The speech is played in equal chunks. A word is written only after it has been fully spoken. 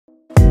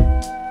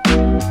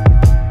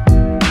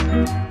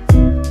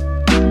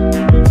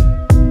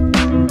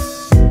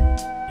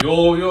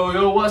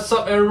Yo, what's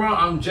up everyone?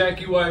 I'm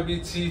Jackie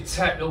YBT,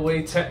 tech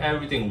away, tech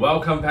everything.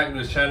 Welcome back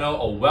to the channel,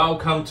 or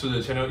welcome to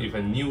the channel if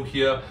you're new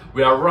here.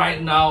 We are right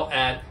now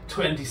at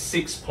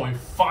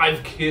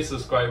 26.5k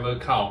subscriber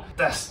count.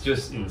 That's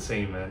just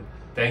insane, man.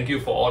 Thank you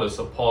for all the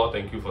support.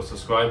 Thank you for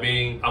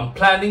subscribing. I'm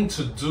planning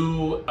to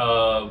do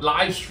a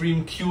live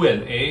stream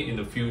Q&A in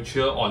the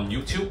future on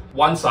YouTube.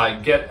 Once I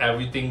get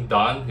everything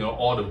done,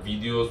 all the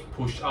videos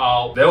pushed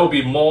out, there will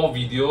be more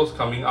videos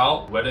coming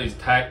out, whether it's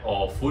tech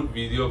or food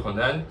video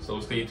content.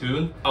 So stay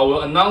tuned. I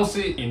will announce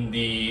it in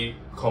the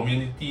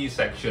community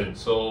section,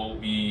 so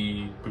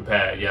be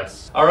prepared.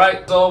 Yes.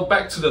 Alright, so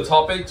back to the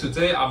topic.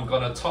 Today I'm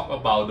gonna talk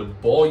about the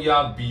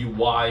BOYA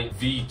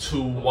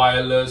by-V2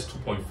 Wireless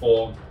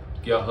 2.4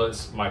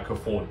 GHz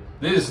microphone.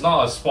 This is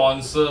not a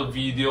sponsor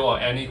video or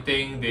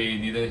anything. They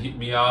didn't hit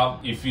me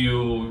up. If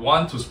you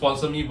want to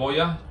sponsor me,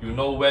 BOYA, you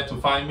know where to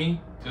find me.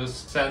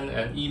 Just send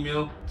an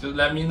email. Just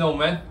let me know,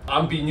 man.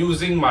 I've been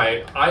using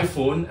my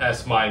iPhone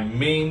as my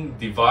main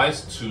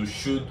device to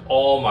shoot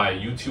all my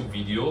YouTube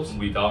videos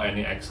without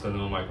any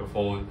external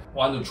microphone.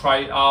 Want to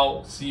try it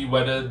out, see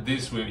whether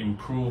this will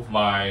improve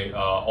my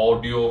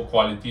audio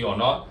quality or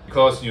not.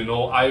 Because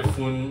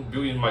iPhone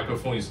built-in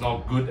microphone is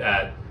not good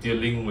at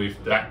dealing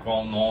with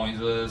background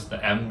noises, the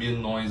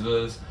ambient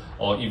noises,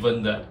 or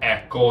even the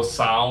echo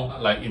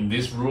sound. Like in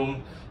this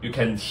room, you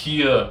can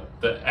hear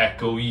the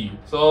echoey.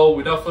 So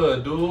without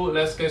further ado,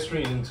 let's get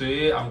straight into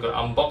it. I'm gonna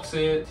unbox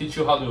it, teach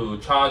you how to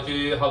charge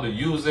it, how to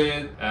use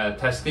it,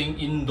 testing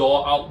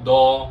indoor,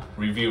 outdoor,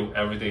 review,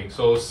 everything.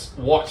 So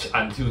watch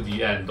until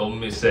the end, don't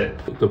miss it.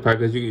 The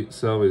packaging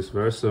itself is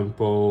very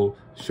simple.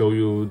 Show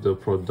you the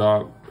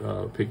product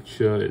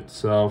picture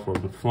itself from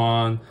the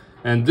front.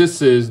 And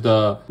this is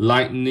the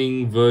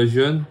Lightning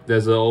version.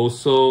 There's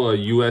also a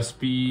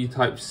USB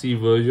Type-C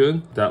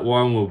version. That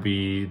one will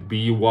be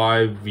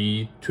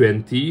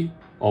BOYA-V20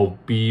 or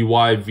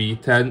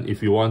BOYA-V10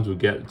 if you want to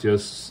get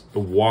just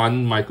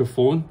one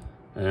microphone.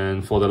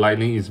 And for the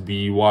Lightning, it's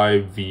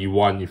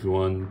BOYA-V1 if you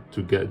want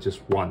to get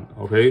just one.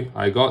 Okay,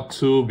 I got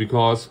two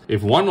because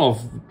if one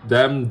of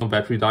them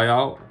battery die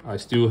out, I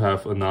still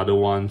have another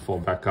one for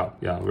backup.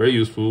 Yeah, very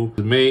useful.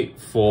 It's made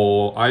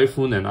for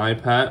iPhone and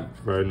iPad.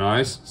 Very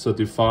nice.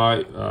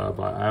 Certified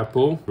by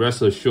Apple.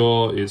 Rest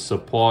assured, it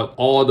supports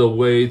all the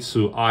way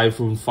to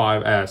iPhone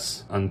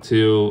 5S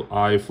until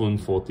iPhone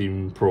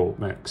 14 Pro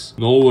Max.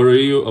 No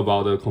worry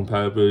about the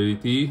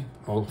compatibility.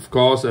 Of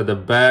course, at the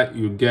back,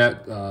 you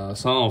get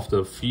some of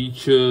the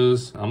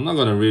features. I'm not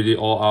gonna read it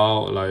all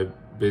out, like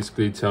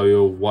basically tell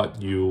you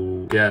what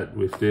you get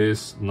with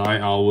this.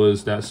 9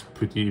 hours, that's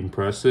pretty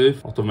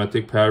impressive.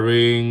 Automatic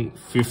pairing,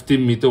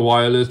 15-meter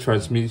wireless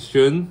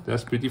transmission,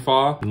 that's pretty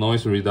far.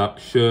 Noise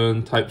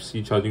reduction,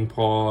 Type-C charging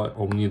port,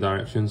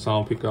 omnidirection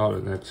sound pickup,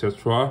 and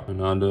etc.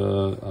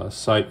 Another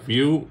side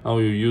view, how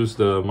you use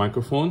the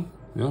microphone.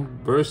 Yeah,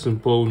 very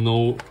simple,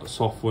 no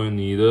software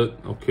needed.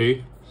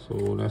 Okay, so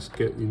let's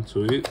get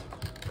into it.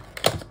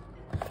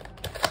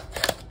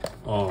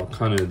 Oh,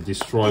 kind of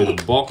destroy the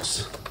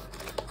box.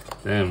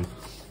 Damn.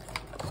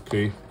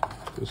 Okay,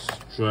 just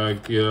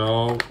drag it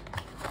out.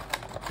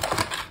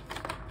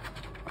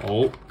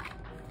 Oh,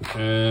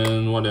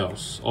 and what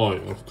else? Oh,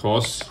 of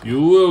course,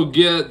 you will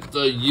get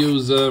the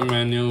user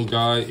manual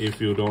guide if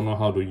you don't know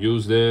how to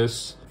use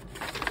this.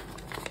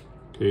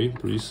 Okay,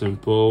 pretty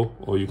simple.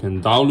 Or you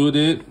can download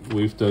it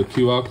with the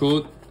QR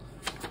code.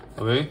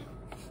 Okay,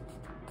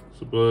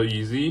 super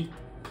easy.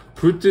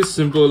 Pretty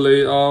simple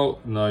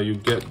layout. Now you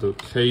get the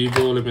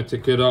cable. Let me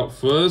take it out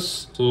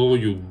first. So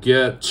you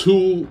get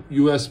two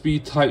USB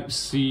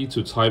Type-C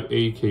to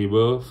Type-A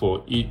cable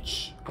for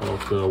each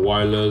of the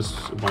wireless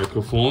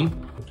microphone.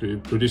 Okay,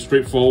 pretty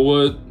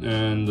straightforward,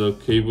 and the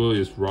cable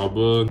is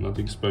rubber,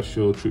 nothing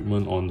special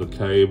treatment on the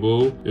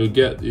cable. You'll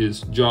get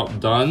its job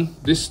done.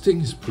 This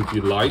thing is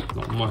pretty light,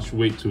 not much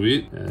weight to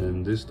it.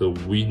 And this is the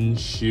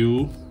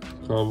windshield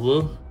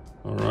cover.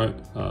 Alright,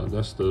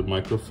 that's the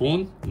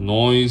microphone.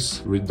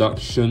 Noise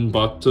reduction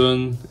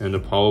button and the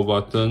power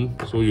button.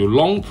 So you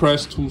long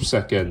press 2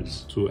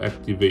 seconds to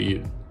activate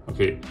it.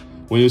 Okay,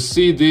 when you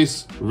see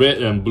this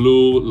red and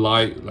blue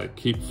light like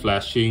keep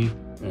flashing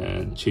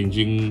and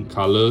changing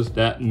colors,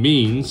 that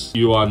means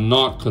you are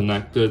not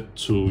connected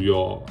to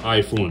your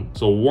iPhone.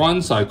 So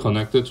once I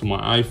connected to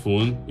my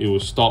iPhone, it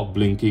will stop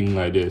blinking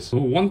like this. So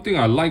one thing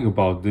I like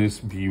about this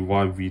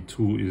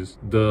BOYA-V2 is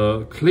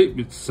the clip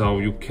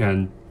itself. You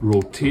can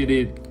rotate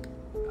it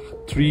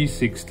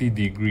 360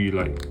 degree,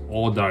 like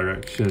all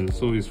directions.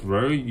 So it's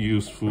very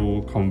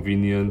useful,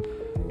 convenient.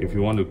 If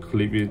you want to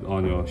clip it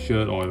on your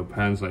shirt or your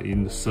pants, like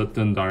in a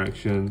certain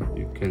direction,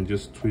 you can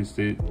just twist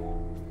it.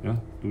 Yeah,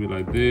 do it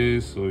like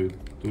this, or you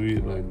do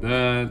it like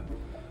that.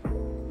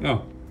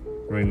 Yeah,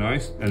 very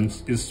nice. And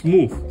it's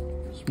smooth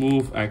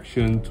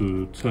action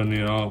to turn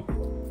it out.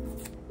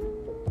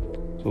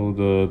 So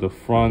the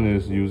front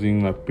is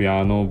using a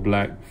piano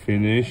black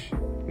finish.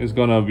 It's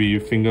gonna be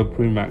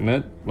fingerprint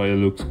magnet, but it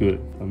looks good.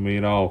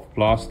 Made out of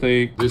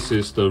plastic. This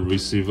is the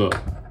receiver.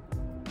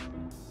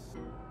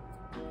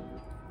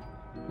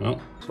 Well,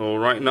 so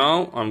right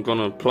now I'm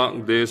gonna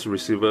plug this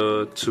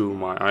receiver to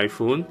my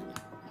iPhone.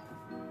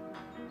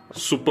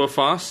 Super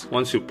fast.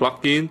 Once you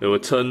plug in, it will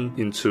turn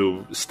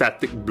into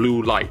static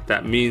blue light.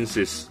 That means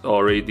it's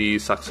already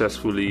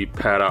successfully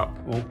paired up.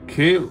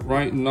 Okay,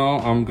 right now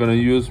I'm gonna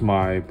use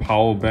my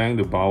power bank,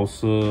 the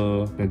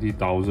BOYA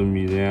 20,000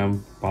 milliamp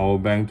power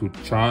bank to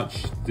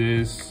charge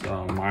this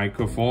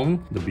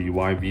microphone, the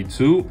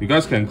BOYA-V2. You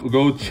guys can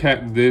go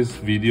check this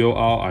video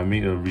out. I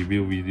made a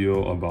review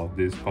video about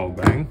this power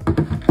bank.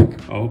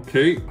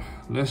 Okay,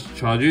 let's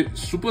charge it.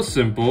 Super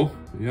simple.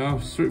 Yeah,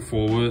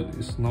 straightforward.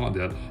 It's not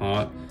that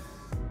hard.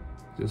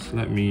 Just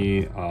let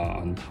me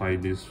untie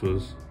this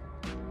first.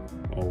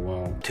 Oh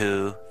wow.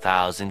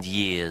 2,000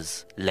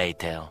 years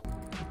later.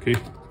 Okay,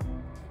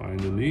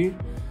 finally.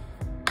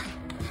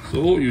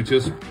 So you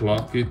just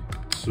plug it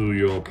to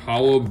your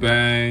power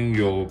bank,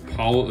 your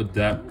power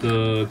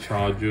adapter,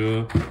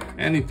 charger,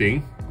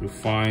 anything. You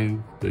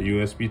find the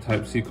USB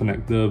Type-C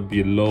connector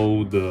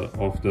below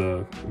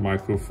the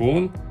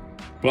microphone.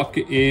 Plug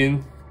it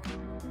in,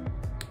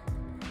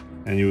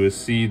 and you will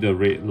see the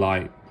red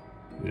light.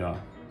 Yeah.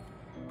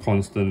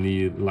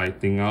 Constantly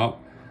lighting up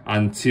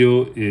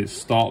until it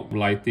stops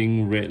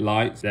lighting red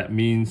lights. That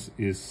means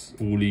it's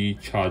fully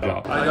charged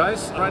up. Hi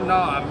guys, right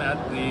now I'm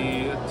at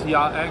the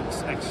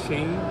TRX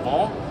Exchange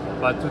Mall,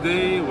 but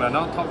today we're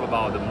not talking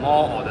about the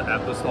mall or the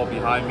Apple store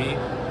behind me.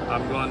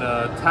 I'm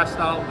gonna test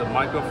out the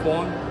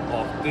microphone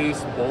of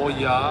this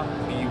BOYA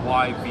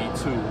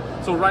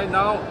by-V2. So right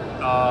now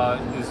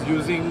it's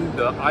using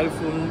the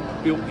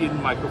iPhone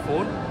built-in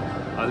microphone.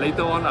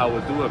 Later on I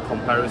will do a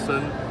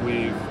comparison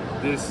with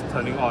this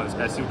turning on.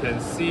 As you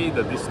can see,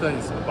 the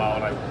distance is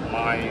about like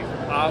my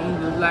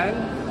arm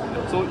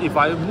length. So if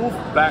I move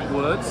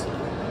backwards,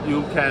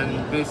 you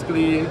can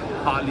basically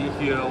hardly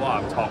hear what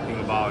I'm talking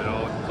about, you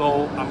know.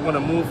 So I'm gonna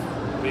move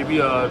maybe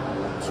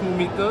 2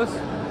 meters,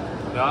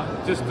 yeah,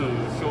 just to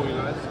show you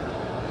guys.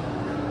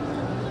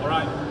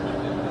 Alright.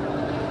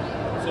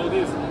 So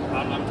this,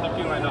 I'm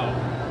talking right now.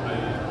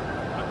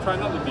 I try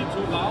not to be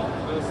too loud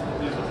because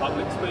this is a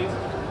public space.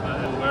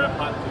 And very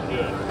hard to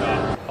hear.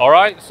 Yeah.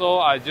 Alright, so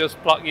I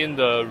just plug in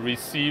the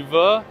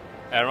receiver,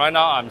 and right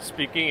now I'm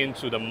speaking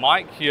into the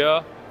mic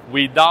here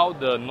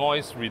without the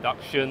noise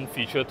reduction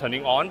feature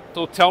turning on.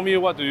 So tell me,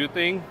 what do you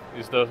think?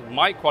 Is the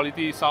mic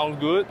quality sound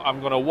good?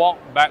 I'm gonna walk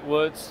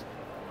backwards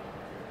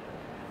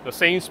the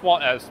same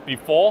spot as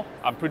before.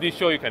 I'm pretty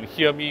sure you can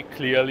hear me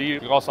clearly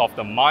because of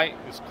the mic.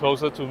 It's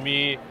closer to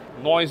me.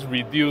 Noise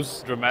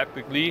reduced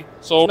dramatically.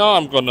 So now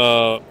I'm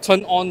gonna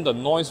turn on the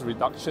noise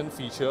reduction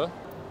feature.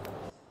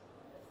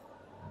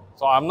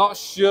 So I'm not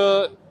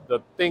sure the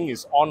thing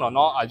is on or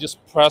not. I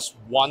just pressed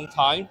one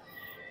time.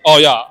 Oh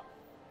yeah,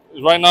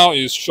 right now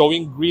it's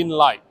showing green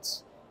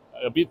light.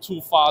 A bit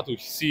too far to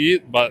see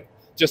it, but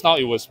just now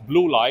it was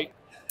blue light.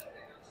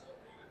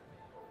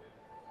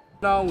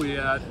 Now we're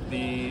at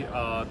the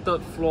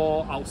 3rd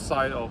floor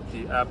outside of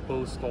the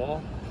Apple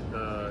store.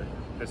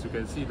 As you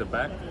can see, the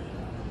back.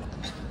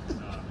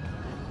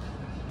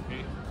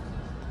 Okay.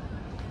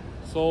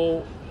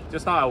 So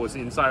just now I was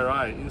inside,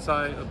 right?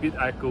 Inside a bit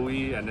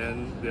echoey, and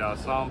then there are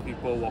some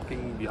people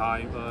walking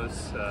behind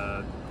us,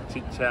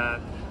 chit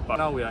chat. But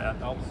now we are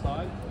at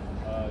outside.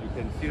 You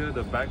can hear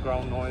the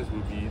background noise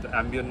will be, the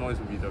ambient noise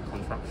will be the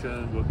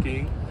construction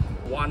working.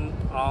 1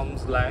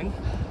 arm's length,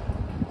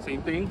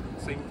 same thing,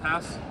 same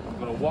task. I'm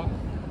gonna walk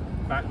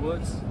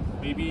backwards.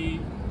 Maybe,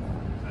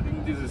 I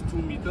think this is 2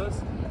 meters.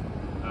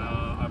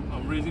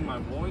 I'm raising my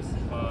voice,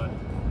 but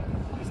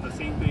it's the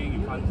same thing.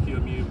 You can't hear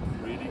me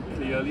really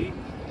clearly,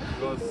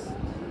 because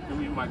the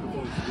built-in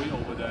microphone is way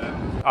over there.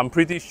 I'm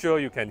pretty sure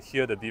you can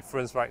hear the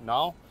difference right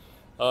now.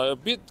 A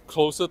bit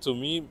closer to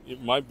me,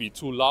 it might be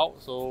too loud,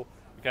 so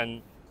you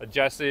can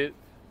adjust it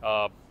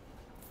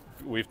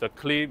with the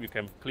clip. You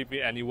can clip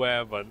it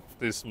anywhere, but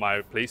this is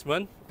my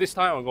placement. This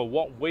time I'm going to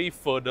walk way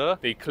further.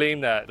 They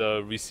claim that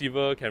the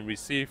receiver can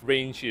receive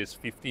range is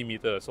 50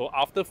 meters. So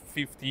after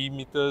 50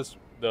 meters,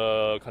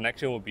 the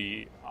connection will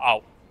be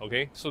out.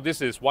 Okay, so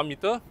this is 1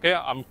 meter. Okay,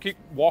 I'm keep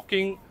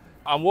walking.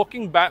 I'm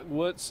walking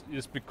backwards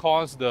is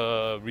because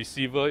the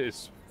receiver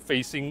is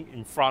facing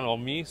in front of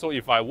me. So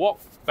if I walk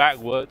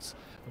backwards,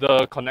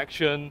 the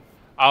connection,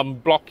 I'm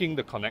blocking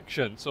the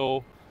connection.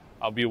 So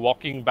I'll be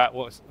walking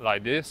backwards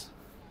like this.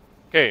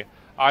 Okay,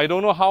 I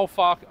don't know how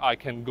far I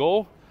can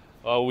go.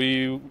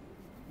 We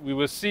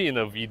will see in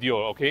the video,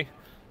 okay?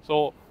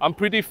 So I'm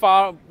pretty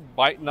far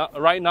right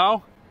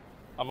now.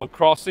 I'm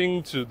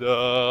crossing to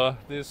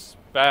this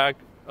back,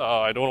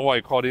 I don't know what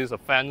you call this, a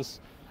fence.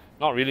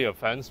 Not really a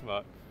fence,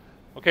 but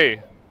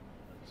okay.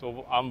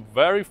 So I'm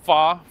very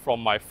far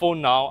from my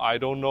phone now. I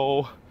don't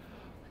know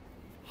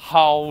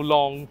how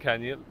long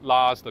can it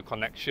last, the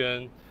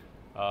connection.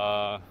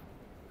 I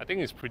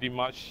think it's pretty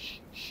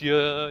much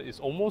here. It's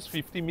almost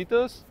 50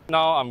 meters.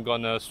 Now I'm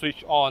gonna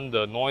switch on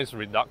the noise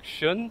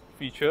reduction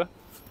feature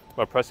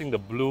by pressing the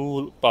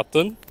blue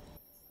button.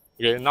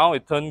 Okay, now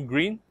it turned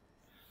green.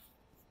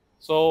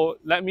 So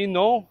let me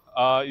know,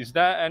 is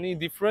there any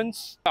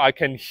difference? I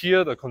can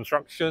hear the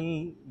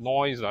construction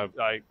noise,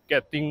 like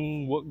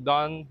getting work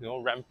done, you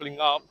know, ramping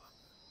up.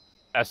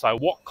 As I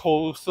walk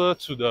closer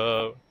to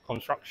the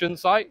construction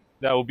site,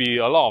 there will be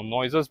a lot of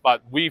noises,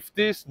 but with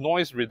this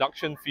noise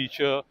reduction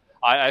feature,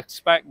 I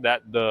expect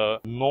that the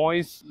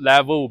noise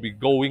level will be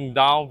going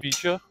down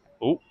feature.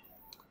 Oh,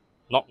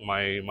 knock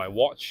my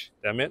watch,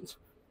 damn it.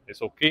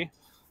 It's okay.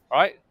 All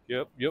right.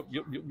 Yep.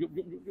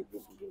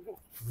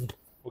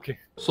 Okay.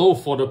 So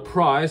for the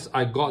price,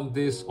 I got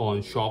this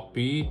on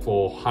Shopee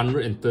for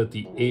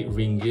 138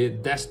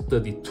 ringgit. That's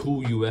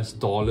 32 US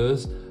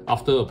dollars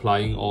after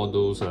applying all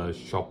those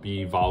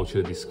Shopee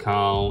voucher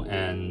discount,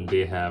 and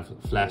they have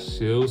flash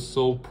sales,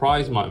 so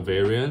price might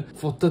vary.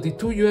 For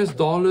 32 US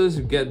dollars,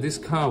 you get this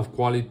kind of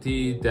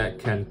quality that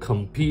can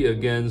compete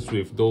against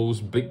with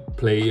those big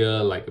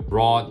player like a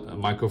broad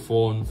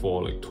microphone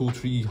for like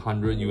 200-300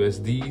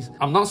 USDs.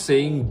 I'm not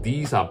saying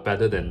these are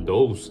better than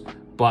those,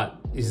 but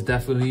it's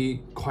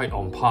definitely quite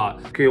on par.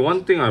 Okay,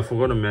 one thing I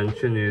forgot to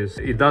mention is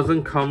it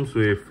doesn't come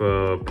with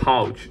a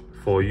pouch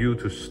for you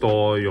to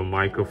store your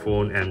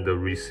microphone and the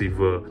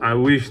receiver. I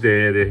wish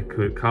they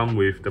could come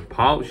with the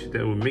pouch.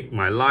 That would make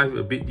my life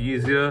a bit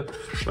easier,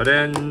 but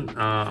then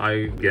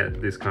I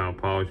get this kind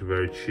of pouch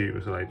very cheap.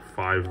 It's like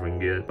 5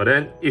 ringgit, but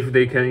then if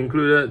they can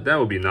include it, that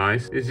would be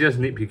nice. It's just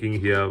nitpicking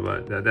here,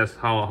 but that's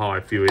how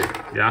I feel it.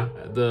 Yeah,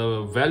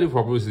 the value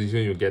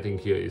proposition you're getting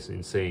here is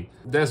insane.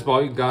 That's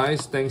about it,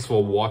 guys. Thanks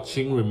for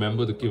watching.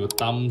 Remember to give a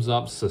thumbs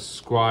up,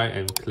 subscribe,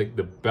 and click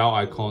the bell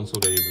icon so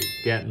that you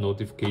will get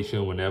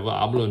notification whenever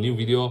I upload a new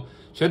video.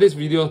 Share this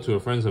video to your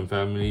friends and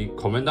family.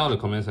 Comment down in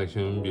the comment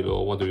section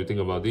below what do you think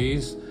about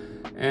this,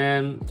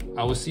 and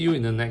I will see you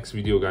in the next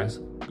video, guys.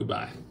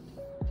 Goodbye.